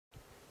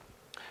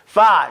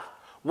5.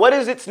 What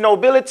is its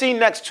nobility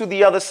next to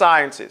the other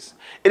sciences?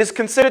 It is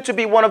considered to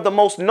be one of the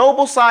most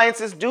noble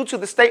sciences due to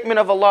the statement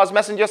of Allah's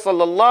Messenger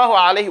sallallahu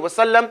alaihi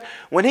wasallam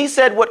when he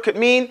said what could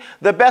mean,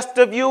 the best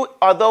of you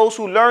are those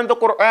who learn the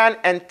Quran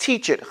and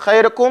teach it.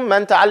 خيركم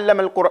من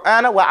تعلم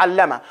القرآن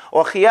وعلمه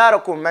or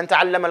خياركم من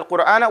تعلم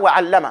القرآن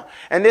وعلمه.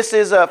 And this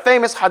is a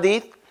famous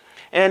hadith.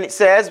 And it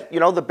says, you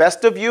know, the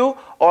best of you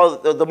or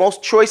the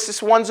most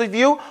choicest ones of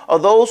you are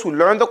those who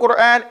learn the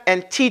Quran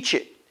and teach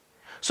it.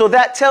 So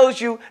that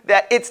tells you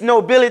that its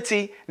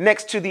nobility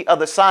next to the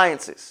other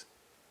sciences.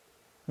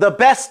 The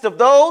best of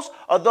those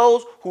are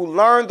those who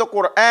learn the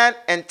Quran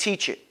and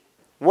teach it.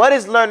 What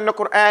is learning the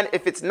Quran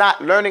if it's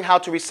not learning how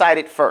to recite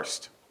it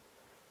first?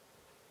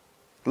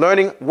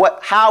 Learning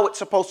how it's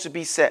supposed to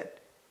be said.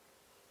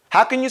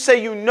 How can you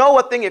say you know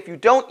a thing if you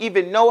don't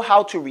even know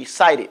how to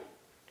recite it?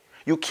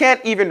 You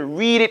can't even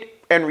read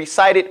it and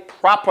recite it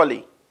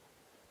properly.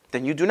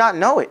 Then you do not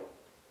know it.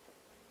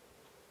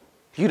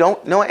 You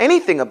don't know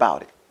anything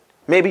about it.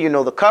 Maybe you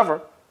know the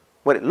cover,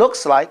 what it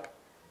looks like,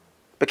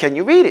 but can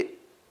you read it?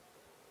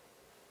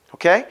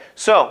 Okay?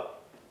 So,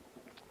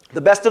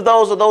 the best of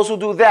those are those who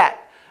do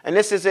that. And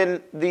this is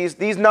in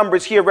these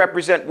numbers here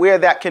represent where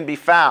that can be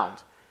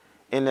found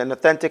in an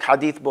authentic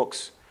hadith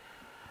books.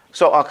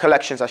 So,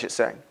 collections, I should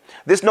say.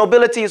 This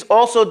nobility is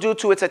also due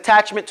to its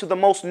attachment to the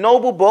most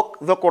noble book,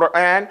 the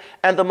Quran,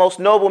 and the most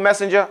noble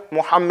messenger,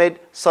 Muhammad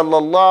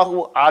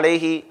sallallahu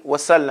alayhi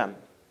wasallam.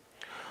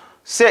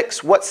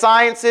 6. What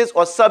sciences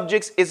or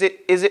subjects is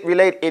it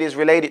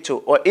related to?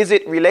 Or is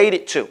it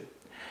related to?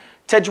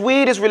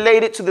 Tajweed is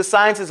related to the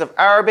sciences of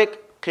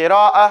Arabic,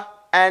 Qira'ah,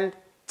 and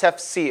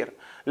Tafsir.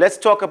 Let's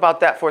talk about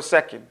that for a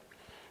second.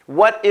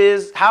 How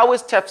is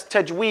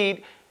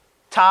Tajweed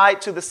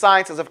tied to the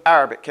sciences of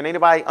Arabic? Can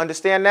anybody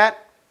understand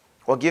that?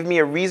 Or give me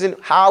a reason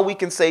how we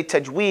can say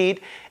Tajweed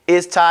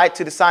is tied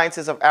to the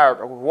sciences of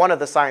Arabic, or one of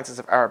the sciences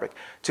of Arabic.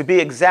 To be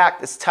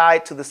exact, it's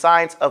tied to the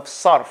science of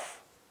Sarf.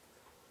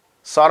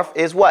 Sarf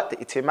is what? The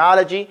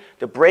etymology,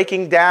 the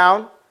breaking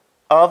down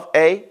of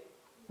a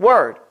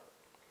word,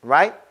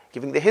 right?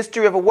 Giving the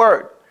history of a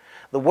word.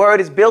 The word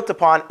is built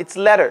upon its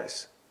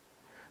letters.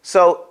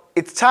 So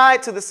it's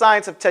tied to the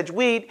science of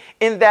Tajweed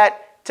in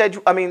that,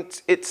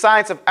 it's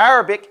science of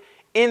Arabic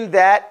in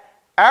that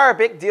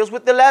Arabic deals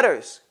with the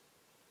letters.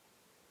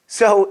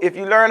 So if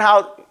you learn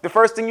the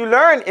first thing you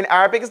learn in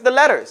Arabic is the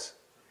letters.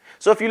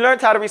 So if you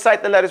learned how to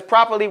recite the letters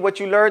properly, what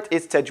you learned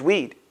is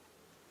Tajweed.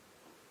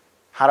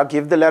 How to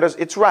give the letters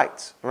its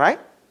rights, right?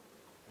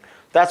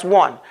 That's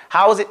one.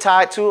 How is it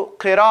tied to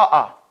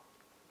Qira'ah?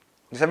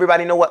 Does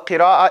everybody know what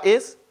Qira'ah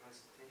is?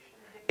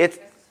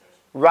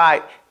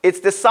 Right. It's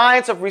the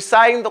science of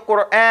reciting the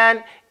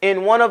Quran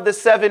in one of the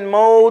 7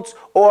 modes,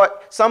 or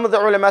some of the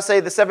ulama say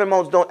the 7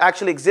 modes don't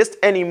actually exist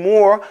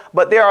anymore,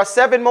 but there are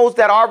 7 modes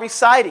that are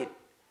recited.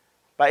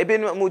 By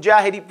Ibn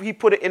Mujahid, he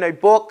put it in a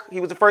book.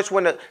 He was the first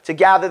one to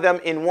gather them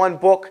in one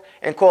book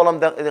and call them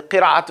the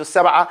Qira'atu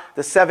Sab'a,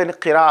 the 7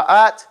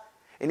 Qira'at.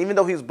 And even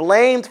though he was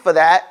blamed for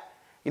that,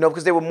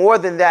 because there were more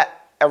than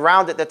that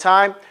around at the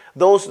time,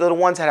 those are the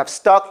ones that have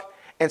stuck.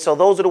 And so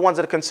those are the ones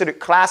that are considered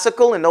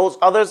classical, and those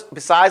others,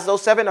 besides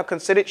those 7, are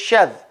considered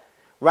shadh,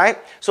 right?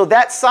 So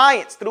that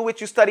science through which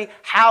you study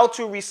how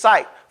to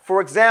recite. For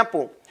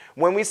example,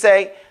 when we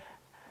say,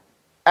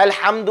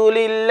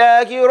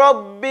 Alhamdulillahi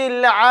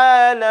Rabbil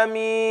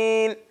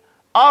Alameen,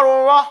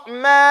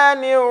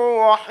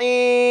 Ar-Rahmanir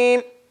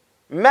Rahim,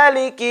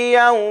 Maliki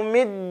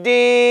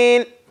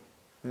Yawmiddin.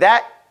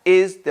 That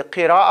is the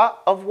qira'ah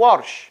of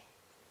Warsh.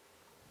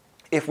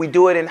 If we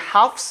do it in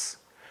Hafs,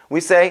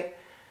 we say,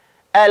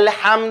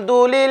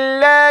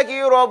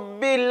 Alhamdulillahi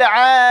Rabbil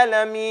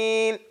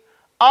Alameen,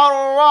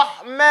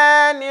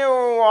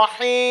 Ar-Rahmanir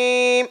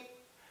Rahim,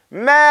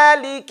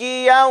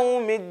 Maliki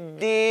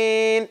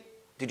Yawmiddin.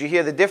 Did you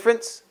hear the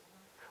difference?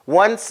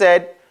 One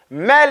said,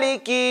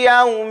 Maliki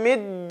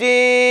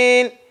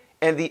Yawmiddin,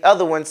 and the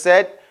other one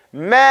said,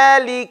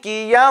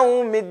 Maliki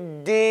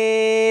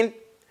Yawmiddin.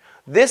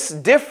 This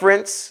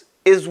difference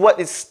is what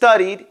is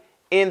studied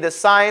in the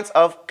science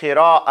of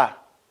Qira'ah.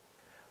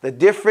 The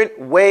different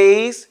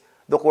ways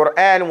the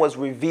Quran was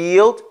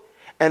revealed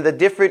and the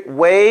different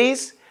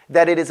ways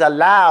that it is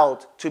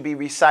allowed to be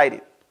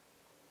recited.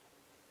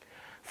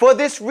 For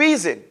this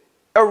reason,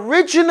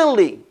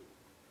 originally,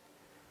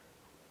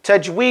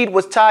 Tajweed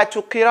was tied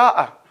to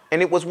Qira'ah,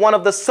 and it was one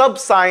of the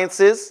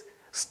sub-sciences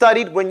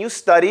studied when you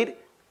studied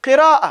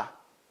Qira'ah.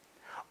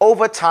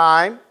 Over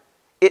time,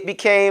 it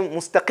became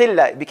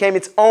mustaqillah, it became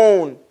its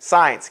own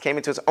science, came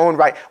into its own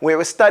right, where it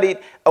was studied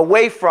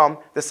away from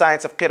the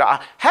science of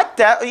Qira'ah.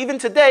 Hatta, even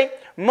today,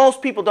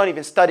 most people don't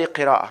even study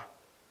Qira'ah.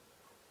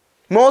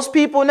 Most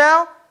people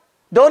now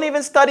don't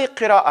even study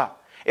Qira'ah.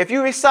 If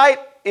you recite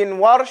in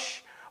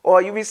Warsh,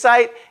 or you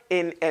recite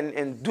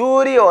in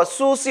Duri or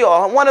Susi,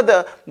 or one of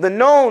the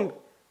known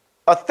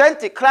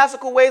authentic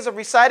classical ways of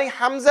reciting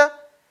Hamza,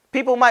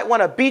 people might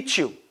want to beat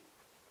you.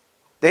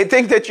 They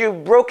think that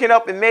you've broken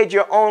up and made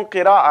your own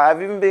qira'ah.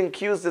 I've even been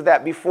accused of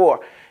that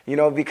before,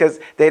 because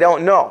they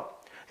don't know.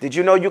 Did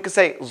you know you could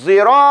say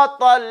صِرَاطَ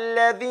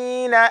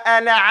الَّذِينَ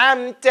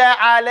أَنْعَمْتَ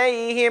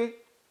عَلَيْهِمْ?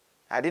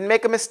 I didn't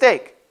make a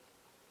mistake.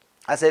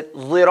 I said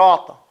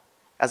صِرَاطَ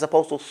as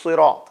opposed to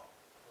صِرَاط.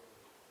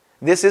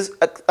 This is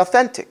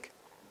authentic.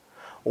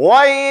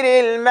 غَيْرِ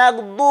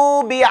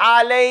الْمَغْضُوبِ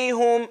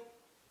عَلَيْهِمْ.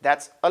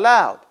 That's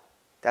allowed.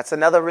 That's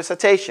another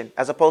recitation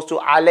as opposed to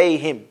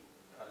عَلَيْهِمْ.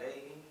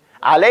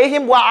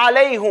 عَلَيْهِمْ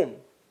وَعَلَيْهُمْ.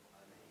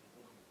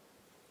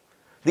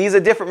 These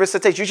are different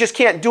recitations. You just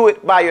can't do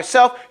it by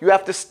yourself. You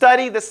have to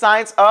study the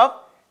science of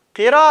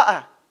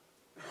qira'ah.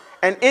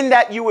 And in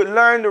that you would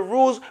learn the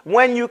rules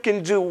when you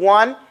can do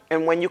one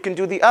and when you can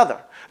do the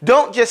other.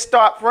 Don't just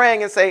start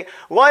praying and say,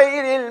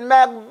 غَيْرِ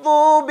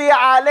الْمَغْضُوبِ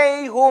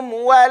عَلَيْهُمْ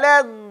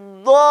وَلَا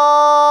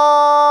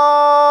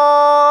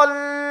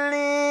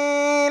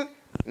الضَّالِّينَ.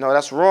 No,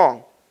 that's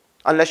wrong.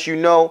 Unless you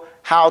know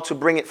how to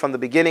bring it from the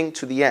beginning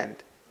to the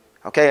end.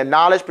 Okay, and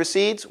knowledge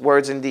precedes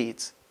words and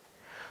deeds.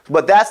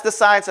 But that's the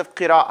science of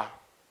qira'ah.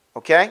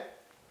 Okay?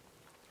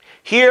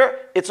 Here,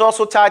 it's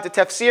also tied to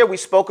tafsir. We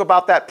spoke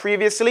about that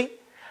previously.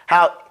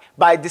 How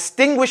by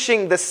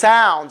distinguishing the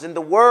sounds and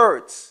the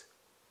words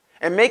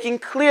and making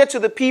clear to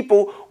the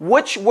people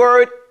which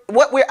word,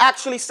 what we're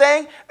actually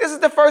saying, this is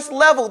the first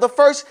level, the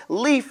first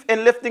leaf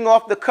in lifting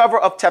off the cover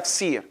of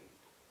tafsir,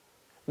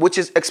 which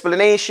is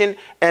explanation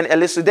and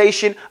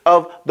elucidation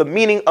of the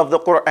meaning of the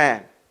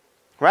Quran.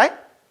 Right?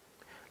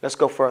 Let's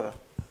go further,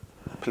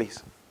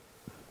 please.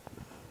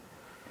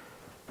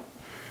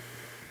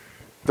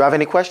 Do I have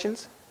any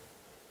questions?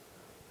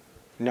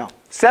 No.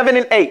 7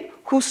 and 8.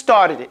 Who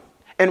started it?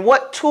 And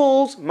what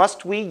tools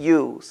must we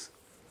use?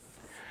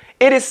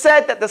 It is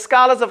said that the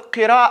scholars of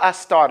Qira'ah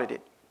started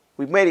it.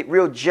 We've made it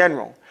real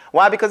general.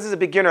 Why? Because this is a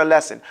beginner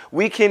lesson.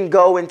 We can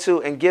go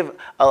into and give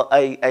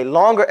a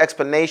longer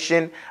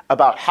explanation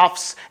about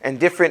Hafs and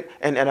different,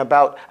 and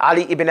about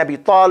Ali ibn Abi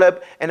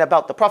Talib and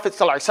about the Prophet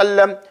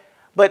ﷺ.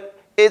 But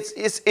it's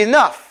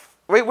enough.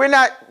 We're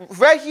not,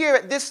 right here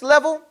at this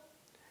level,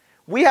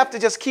 we have to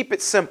just keep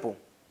it simple.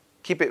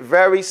 Keep it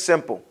very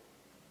simple.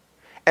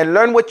 And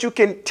learn what you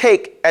can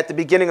take at the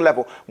beginning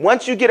level.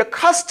 Once you get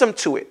accustomed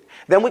to it,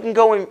 then we can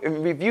go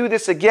and review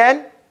this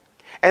again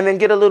and then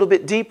get a little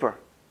bit deeper.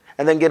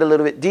 And then get a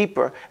little bit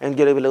deeper and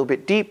get a little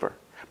bit deeper.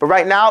 But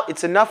right now,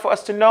 it's enough for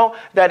us to know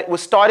that it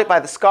was started by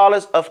the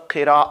scholars of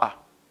Qira'ah.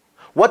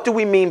 What do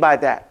we mean by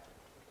that?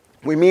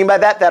 We mean by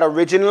that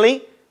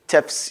originally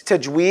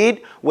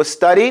Tajweed was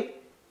studied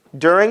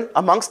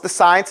amongst the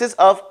sciences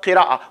of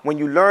Qira'ah, when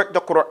you learned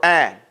the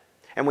Quran.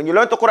 And when you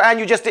learned the Quran,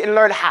 you just didn't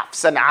learn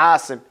Hafs and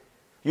Asim.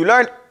 You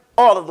learned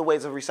all of the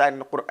ways of reciting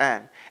the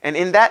Quran. And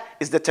in that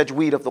is the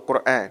Tajweed of the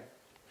Quran.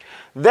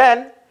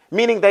 Then,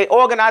 meaning they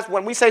organized,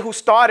 when we say who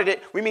started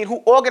it, we mean who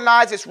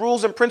organized its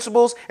rules and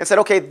principles and said,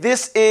 okay,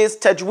 this is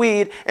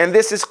Tajweed and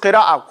this is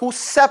Qira'ah. Who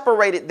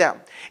separated them?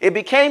 It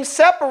became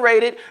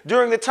separated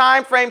during the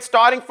time frame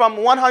starting from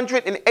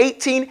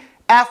 118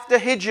 after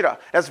Hijrah.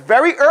 That's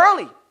very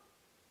early.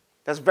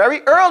 That's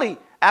very early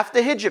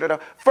after Hijrah. The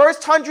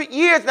first 100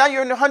 years, now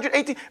you're in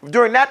 118.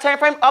 During that time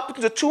frame, up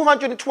to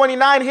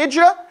 229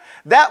 Hijrah,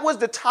 that was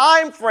the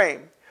time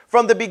frame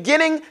from the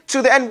beginning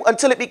to the end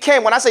until it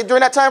became, when I say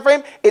during that time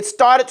frame, it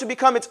started to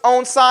become its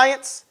own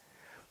science.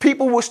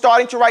 People were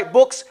starting to write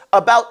books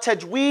about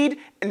Tajweed,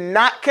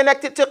 not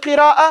connected to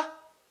Qira'ah,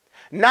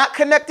 not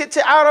connected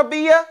to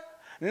Arabiya,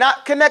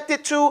 not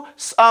connected to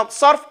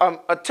Tafsir.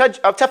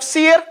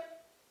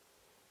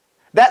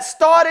 That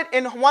started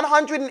in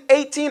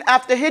 118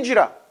 after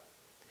Hijrah.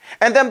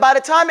 And then by the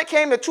time it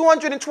came to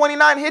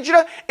 229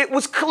 Hijrah, it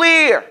was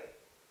clear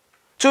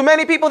to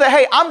many people that,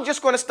 hey, I'm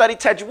just going to study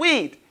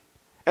Tajweed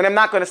and I'm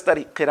not going to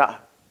study Qira'ah.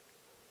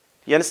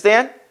 You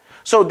understand?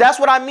 So that's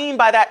what I mean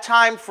by that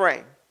time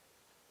frame.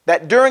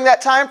 That during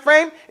that time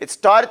frame, it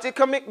started to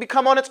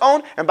become on its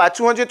own, and by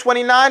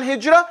 229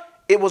 Hijrah,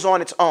 it was on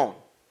its own.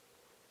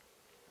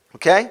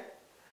 Okay?